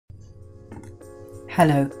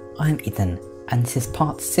Hello, I'm Ethan, and this is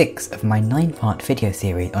part 6 of my 9-part video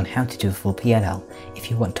series on how to do a full PLL. If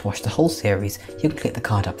you want to watch the whole series, you can click the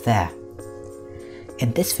card up there.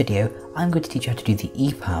 In this video, I'm going to teach you how to do the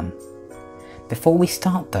E-perm. Before we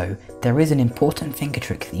start though, there is an important finger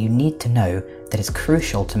trick that you need to know that is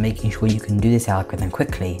crucial to making sure you can do this algorithm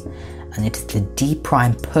quickly, and it's the D'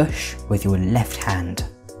 push with your left hand.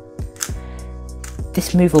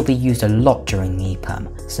 This move will be used a lot during the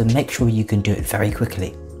E-perm, so make sure you can do it very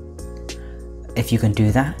quickly. If you can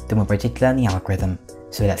do that, then we're ready to learn the algorithm,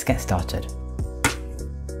 so let's get started.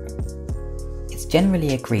 It's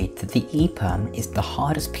generally agreed that the E-perm is the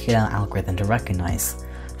hardest PLL algorithm to recognise.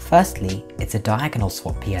 Firstly, it's a diagonal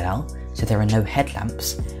swap PLL, so there are no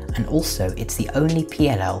headlamps, and also it's the only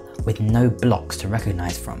PLL with no blocks to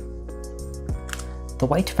recognise from. The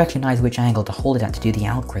way to recognise which angle to hold it at to do the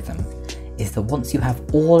algorithm is that once you have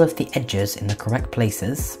all of the edges in the correct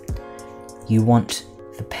places, you want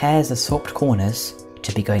the pairs of swapped corners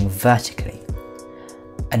to be going vertically.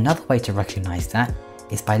 Another way to recognise that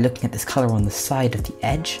is by looking at this colour on the side of the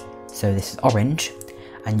edge, so this is orange,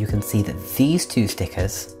 and you can see that these two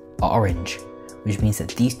stickers are orange, which means that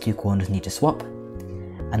these two corners need to swap,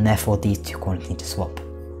 and therefore these two corners need to swap.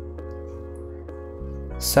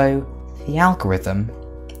 So the algorithm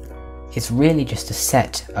is really just a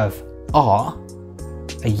set of R,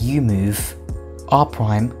 a U move, R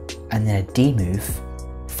prime, and then a D move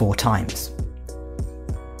 4 times.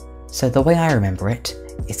 So the way I remember it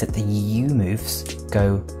is that the U moves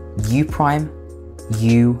go U prime,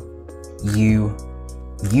 U, U,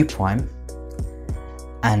 U prime,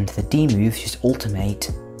 and the D moves just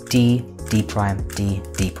alternate D, D prime, D,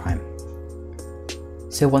 D prime.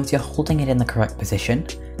 So once you're holding it in the correct position,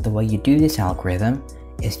 the way you do this algorithm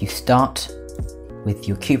is you start with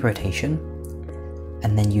your cube rotation,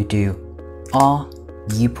 and then you do R,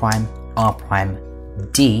 U prime,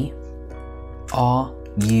 D, R,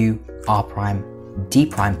 U, R prime, D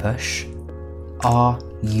prime push, R,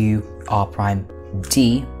 U, R prime,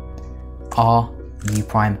 D, R, U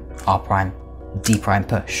prime, R prime, D prime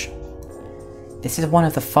push. This is one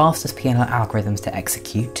of the fastest PLL algorithms to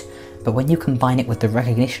execute, but when you combine it with the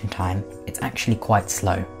recognition time, it's actually quite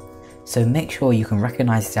slow. So make sure you can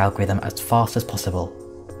recognise this algorithm as fast as possible.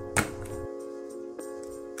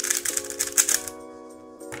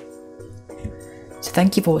 So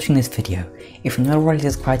thank you for watching this video. If you're not already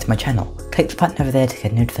subscribed to my channel, click the button over there to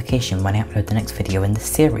get a notification when I upload the next video in this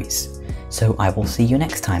series. So I will see you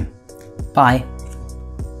next time. Bye!